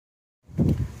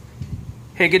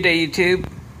Hey, good day, YouTube.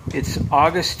 It's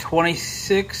August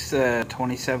 26th,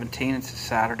 2017. It's a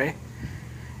Saturday.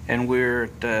 And we're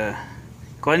at the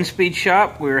Glen Speed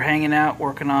shop. We're hanging out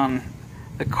working on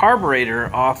the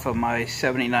carburetor off of my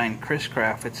 79 Chris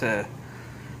Craft. It's a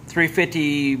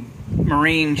 350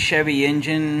 Marine Chevy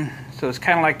engine. So it's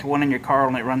kind of like the one in your car,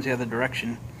 only it runs the other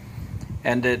direction.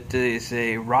 And it is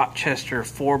a Rochester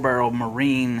 4-barrel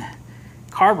Marine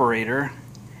carburetor.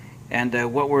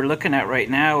 And what we're looking at right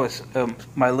now is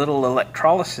my little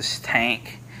electrolysis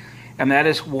tank, and that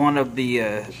is one of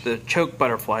the choke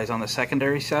butterflies on the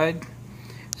secondary side.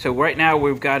 So right now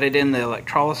we've got it in the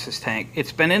electrolysis tank.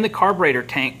 It's been in the carburetor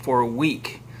tank for a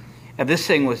week, and this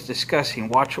thing was disgusting.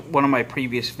 Watch one of my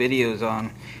previous videos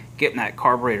on getting that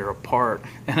carburetor apart,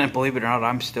 and believe it or not,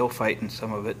 I'm still fighting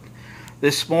some of it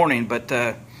this morning.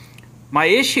 But my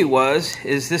issue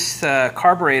is this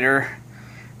carburetor.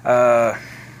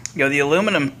 You know, the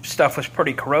aluminum stuff was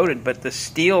pretty corroded, but the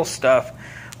steel stuff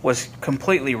was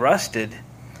completely rusted.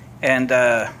 And,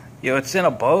 you know, it's in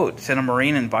a boat. It's in a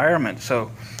marine environment.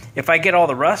 So if I get all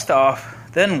the rust off,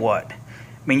 then what? I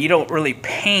mean, you don't really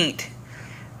paint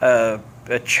a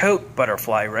choke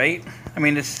butterfly, right? I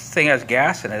mean, this thing has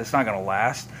gas in it. It's not going to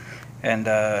last. And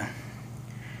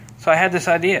so I had this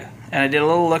idea. And I did a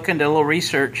little looking, did a little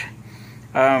research.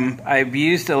 I've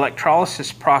used the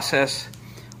electrolysis process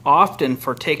often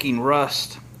for taking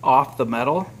rust off the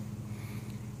metal,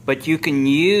 but you can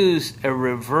use a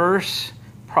reverse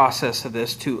process of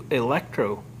this to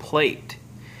electroplate,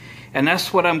 and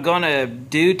that's what I'm going to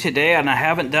do today. And I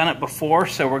haven't done it before,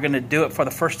 so we're going to do it for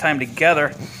the first time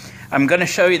together. I'm going to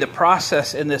show you the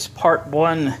process in this part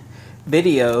 1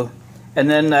 video, and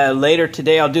then later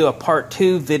today I'll do a part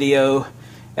 2 video,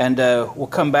 and we'll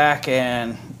come back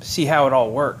and see how it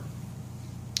all worked.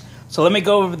 So let me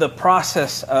go over the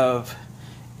process of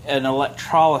an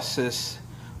electrolysis,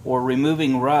 or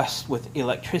removing rust with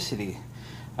electricity.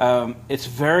 It's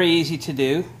very easy to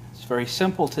do. It's very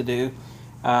simple to do.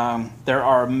 There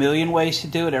are a million ways to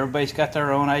do it. Everybody's got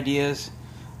their own ideas.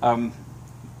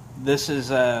 This is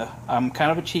I'm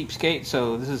kind of a cheapskate,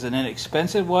 so this is an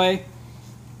inexpensive way,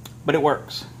 but it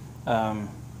works.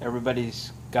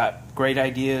 Everybody's got great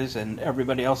ideas, and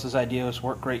everybody else's ideas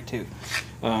work great too.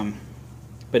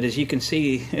 But as you can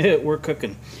see, we're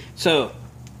cooking. So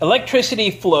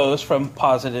electricity flows from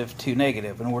positive to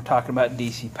negative, and we're talking about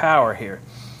DC power here.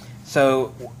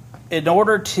 So in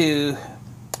order to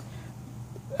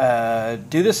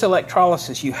do this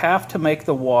electrolysis, you have to make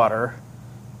the water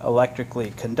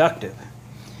electrically conductive.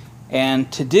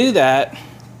 And to do that,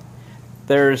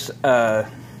 there's we're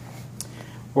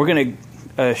going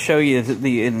to show you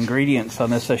the ingredients on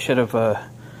this. I should have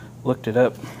looked it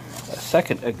up a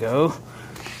second ago.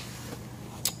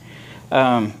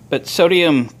 But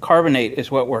sodium carbonate is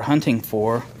what we're hunting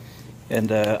for, and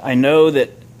I know that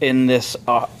in this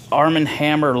Arm &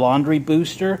 Hammer laundry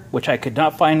booster, which I could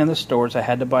not find in the stores, I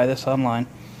had to buy this online,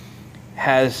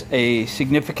 has a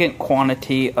significant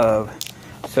quantity of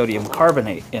sodium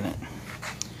carbonate in it.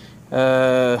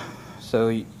 So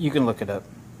you can look it up.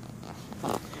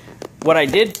 What I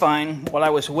did find while I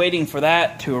was waiting for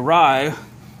that to arrive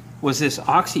was this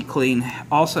OxyClean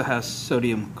also has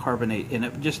sodium carbonate in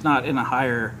it, just not in a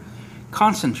higher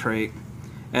concentrate.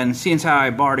 And seeing how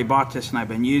I've already bought this and I've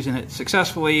been using it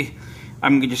successfully,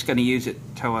 I'm just going to use it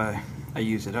till I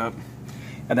use it up.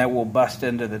 And that will bust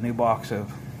into the new box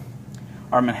of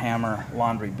Arm & Hammer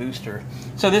Laundry Booster.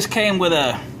 So this came with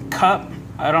a cup.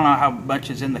 I don't know how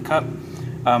much is in the cup.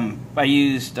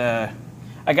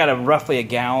 I got roughly a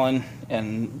gallon,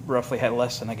 and roughly had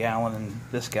less than a gallon in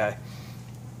this guy.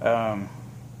 And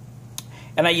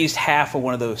I used half of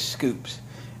one of those scoops.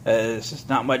 There's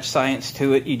not much science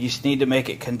to it. You just need to make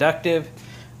it conductive.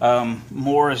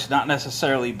 More is not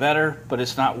necessarily better, but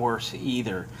it's not worse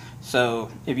either.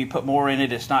 So if you put more in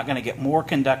it, it's not going to get more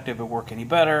conductive or work any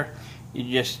better.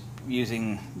 You're just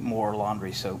using more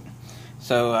laundry soap.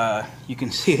 So you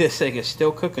can see this thing is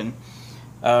still cooking.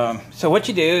 So what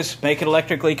you do is make it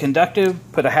electrically conductive,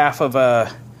 put a half of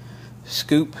a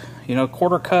scoop, you know,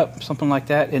 quarter cup, something like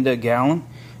that, into a gallon.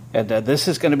 And this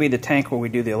is going to be the tank where we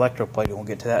do the electroplating. We'll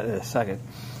get to that in a second.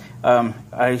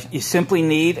 You simply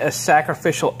need a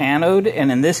sacrificial anode,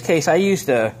 and in this case I used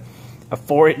a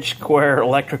 4-inch square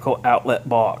electrical outlet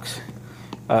box.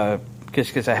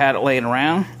 Because I had it laying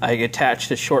around, I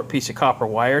attached a short piece of copper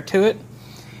wire to it,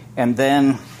 and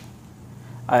then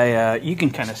you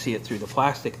can kind of see it through the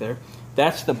plastic there.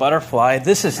 That's the butterfly.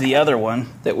 This is the other one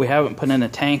that we haven't put in a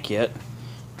tank yet.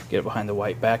 Get it behind the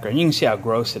white background. You can see how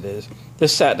gross it is.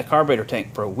 This sat in the carburetor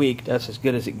tank for a week. That's as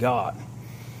good as it got.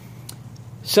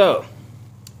 So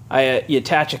You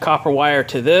attach a copper wire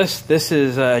to this. This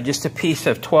is just a piece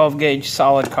of 12 gauge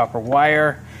solid copper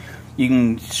wire. You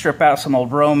can strip out some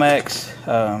old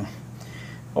Romex,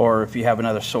 or if you have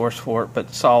another source for it, but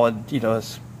solid, you know,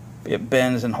 it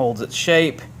bends and holds its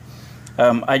shape.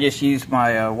 I just use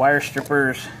my wire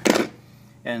strippers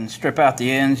and strip out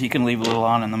the ends. You can leave a little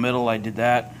on in the middle. I did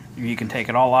that. You can take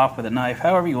it all off with a knife,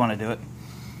 however you want to do it,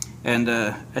 and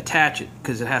attach it,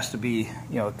 because it has to be,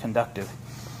 you know, conductive.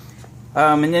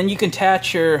 And then you can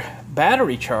attach your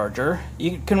battery charger.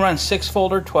 You can run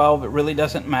 6-volt or 12. It really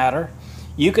doesn't matter.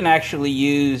 You can actually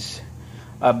use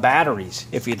batteries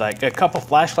if you'd like. A couple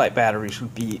flashlight batteries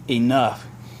would be enough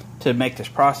to make this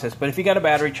process. But if you got a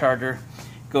battery charger,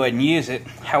 go ahead and use it.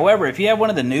 However, if you have one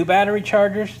of the new battery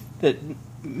chargers that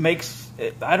makes,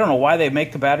 I don't know why they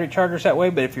make the battery chargers that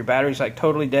way, but if your battery's like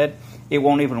totally dead, it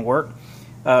won't even work.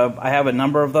 I have a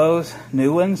number of those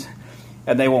new ones,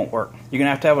 and they won't work. You're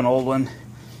gonna have to have an old one.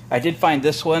 I did find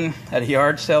this one at a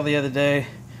yard sale the other day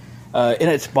in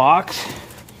its box.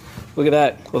 Look at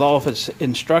that, with all of its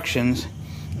instructions,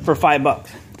 for $5.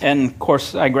 And of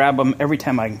course, I grab them every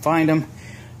time I can find them.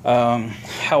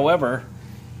 However,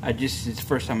 it's the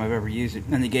first time I've ever used it,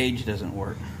 and the gauge doesn't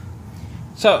work.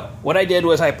 So what I did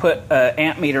was I put an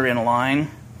amp meter in line.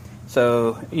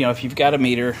 So, you know, if you've got a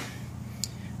meter,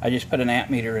 I just put an amp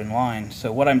meter in line.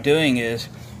 So what I'm doing is,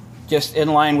 just in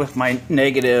line with my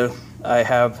negative, I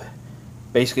have,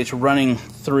 basically it's running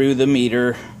through the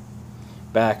meter,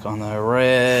 back on the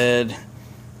red,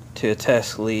 to a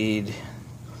test lead,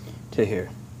 to here.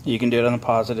 You can do it on the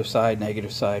positive side,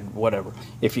 negative side, whatever.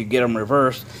 If you get them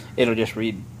reversed, it'll just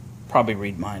probably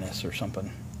read minus or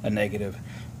something, a negative,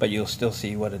 but you'll still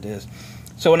see what it is.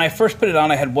 So when I first put it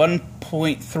on, I had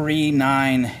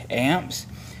 1.39 amps.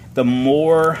 The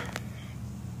more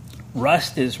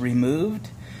rust is removed,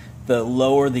 the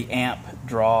lower the amp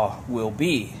draw will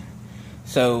be.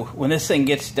 So when this thing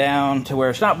gets down to where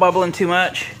it's not bubbling too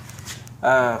much,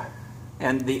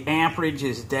 and the amperage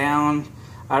is down,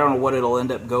 I don't know what it'll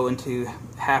end up going to,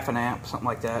 half an amp, something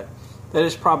like that, that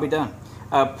is probably done.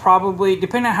 Probably,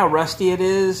 depending on how rusty it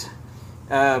is,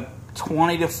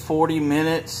 20 to 40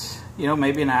 minutes, you know,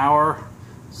 maybe an hour,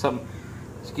 something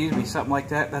like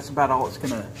that. That's about all it's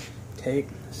gonna take.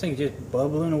 This thing's just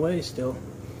bubbling away still.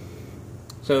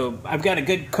 So I've got a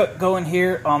good cook going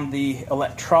here on the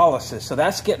electrolysis. So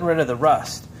that's getting rid of the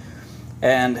rust.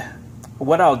 And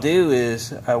what I'll do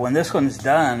is, when this one's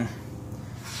done,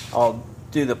 I'll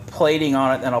do the plating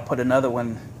on it, and I'll put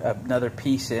another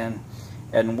piece in.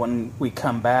 And when we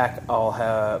come back,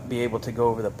 I'll be able to go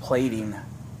over the plating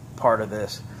part of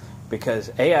this. Because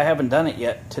I haven't done it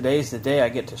yet. Today's the day I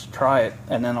get to try it,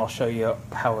 and then I'll show you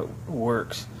how it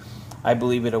works. I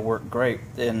believe it'll work great.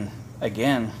 And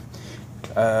again,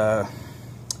 well,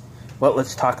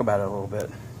 let's talk about it a little bit.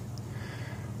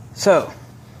 So,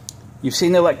 you've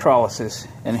seen the electrolysis,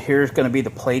 and here's going to be the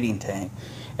plating tank.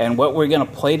 And what we're going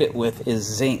to plate it with is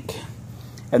zinc.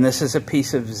 And this is a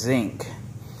piece of zinc.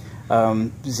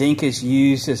 Zinc is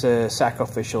used as a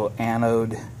sacrificial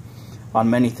anode on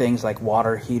many things like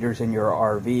water heaters in your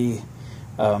RV,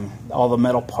 all the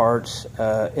metal parts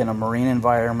in a marine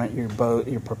environment, your boat,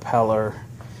 your propeller,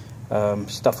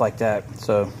 stuff like that.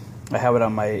 So I have it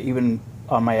even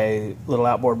on my little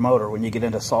outboard motor. When you get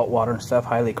into salt water and stuff,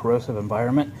 highly corrosive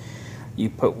environment, you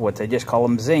put what they just call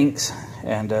them zincs,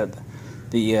 and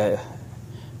the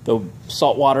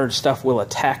salt water stuff will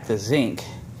attack the zinc,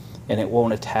 and it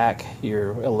won't attack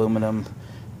your aluminum,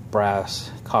 brass,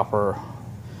 copper,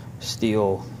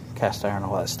 steel, cast iron,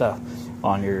 all that stuff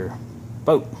on your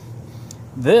boat.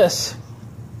 This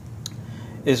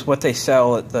is what they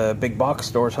sell at the big box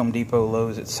stores, Home Depot,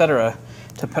 Lowe's, etc.,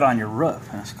 to put on your roof.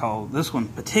 And it's called, this one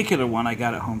particular one I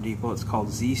got at Home Depot, it's called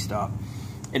Z-Stop.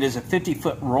 It is a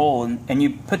 50-foot roll, and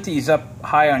you put these up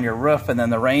high on your roof, and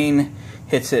then the rain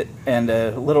hits it, and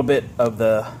a little bit of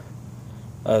the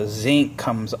zinc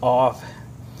comes off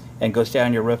and goes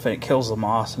down your roof, and it kills the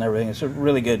moss and everything. It's a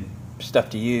really good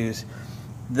stuff to use.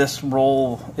 This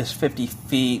roll is 50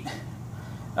 feet.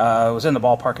 It was in the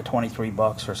ballpark of 23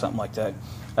 bucks or something like that.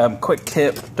 Quick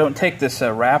tip, don't take this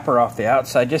wrapper off the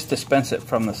outside, just dispense it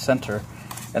from the center,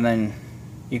 and then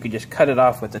you could just cut it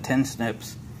off with the tin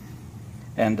snips.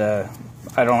 And I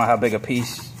don't know how big a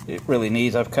piece it really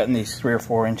needs. I've cut in these 3 or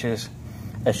 4 inches.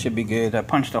 That should be good. I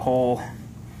punched a hole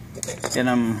in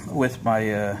them with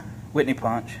my Whitney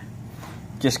punch.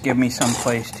 Just give me some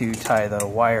place to tie the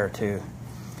wire to.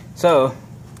 So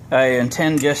I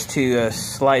intend just to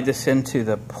slide this into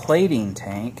the plating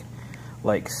tank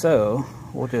like so.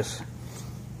 We'll just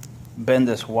bend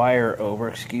this wire over,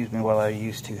 excuse me while I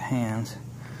use 2 hands,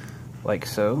 like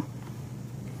so.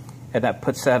 and that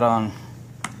puts that on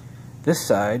this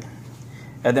side.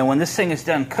 And then when this thing is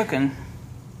done cooking,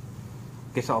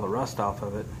 gets all the rust off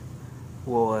of it,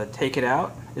 we'll take it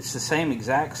out. It's the same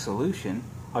exact solution.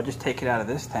 I'll just take it out of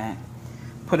this tank,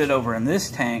 put it over in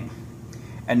this tank,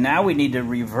 and now we need to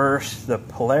reverse the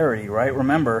polarity, right?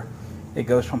 Remember, it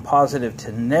goes from positive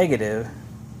to negative,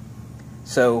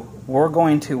 so we're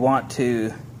going to want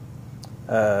to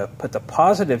put the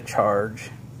positive charge,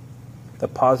 the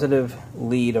positive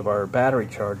lead of our battery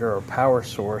charger or power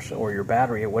source or your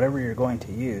battery or whatever you're going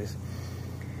to use,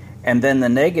 and then the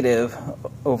negative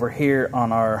over here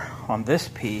on this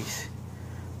piece,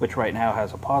 which right now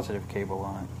has a positive cable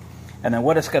on it. And then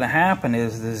what is going to happen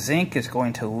is the zinc is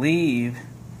going to leave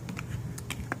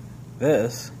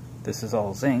this is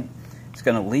all zinc, it's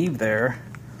going to leave there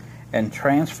and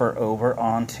transfer over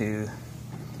onto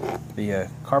the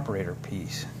carburetor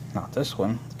piece. Not this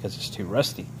one, because it's too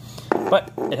rusty.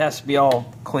 But it has to be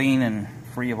all clean and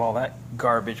free of all that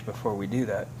garbage before we do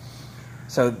that.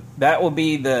 So that will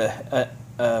be the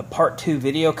part 2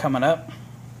 video coming up.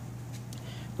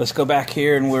 Let's go back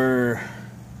here, and we're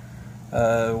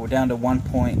down to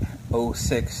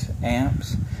 1.06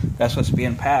 amps. That's what's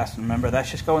being passed. Remember, that's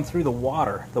just going through the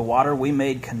water. The water we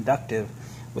made conductive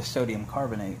with sodium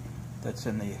carbonate. That's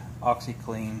in the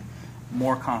OxyClean,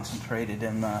 more concentrated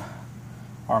in the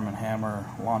Arm & Hammer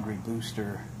Laundry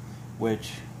Booster,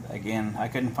 which, again, I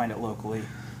couldn't find it locally.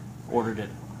 Ordered it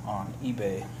on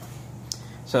eBay.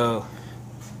 So,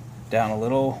 down a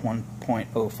little,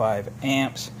 1.05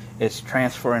 amps. It's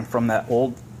transferring from that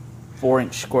old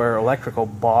 4-inch square electrical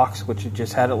box, which you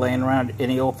just had it laying around.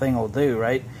 Any old thing will do,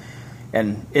 right?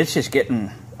 And it's just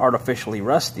getting artificially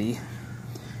rusty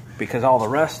because all the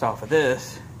rust off of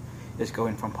this is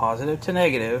going from positive to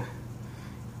negative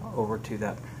over to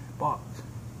that box.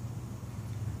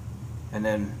 And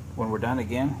then when we're done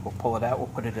again, we'll pull it out, we'll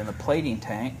put it in the plating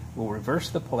tank, we'll reverse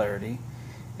the polarity,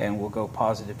 and we'll go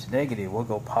positive to negative. We'll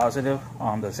go positive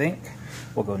on the zinc,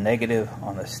 we'll go negative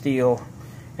on the steel,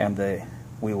 and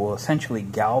we will essentially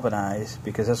galvanize,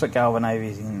 because that's what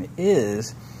galvanizing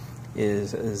is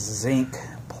zinc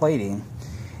plating,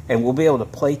 and we'll be able to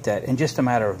plate that in just a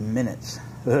matter of minutes.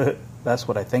 That's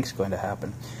what I think is going to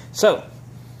happen. So,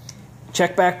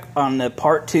 check back on the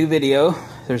part 2 video.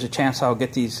 There's a chance I'll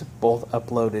get these both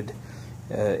uploaded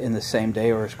in the same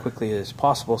day or as quickly as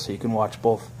possible, so you can watch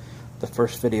both the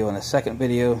first video and the second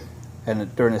video.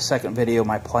 And during the second video,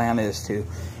 my plan is to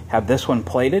have this one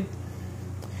plated,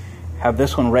 have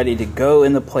this one ready to go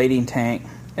in the plating tank,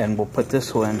 and we'll put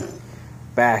this one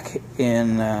back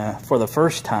in for the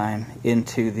first time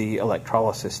into the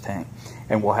electrolysis tank,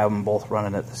 and we'll have them both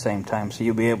running at the same time. So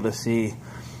you'll be able to see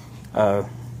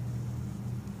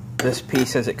this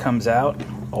piece as it comes out,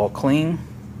 all clean.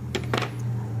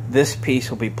 This piece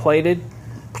will be plated,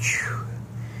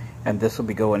 and this will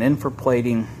be going in for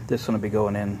plating. This one will be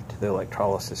going into the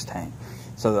electrolysis tank.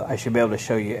 So that I should be able to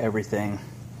show you everything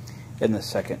in the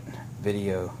second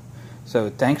video. So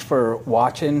thanks for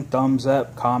watching. Thumbs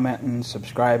up, commenting,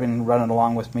 subscribing, running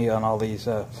along with me on all these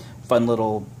fun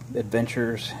little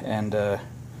adventures, and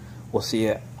we'll see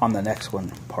you on the next one,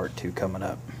 part 2 coming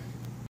up.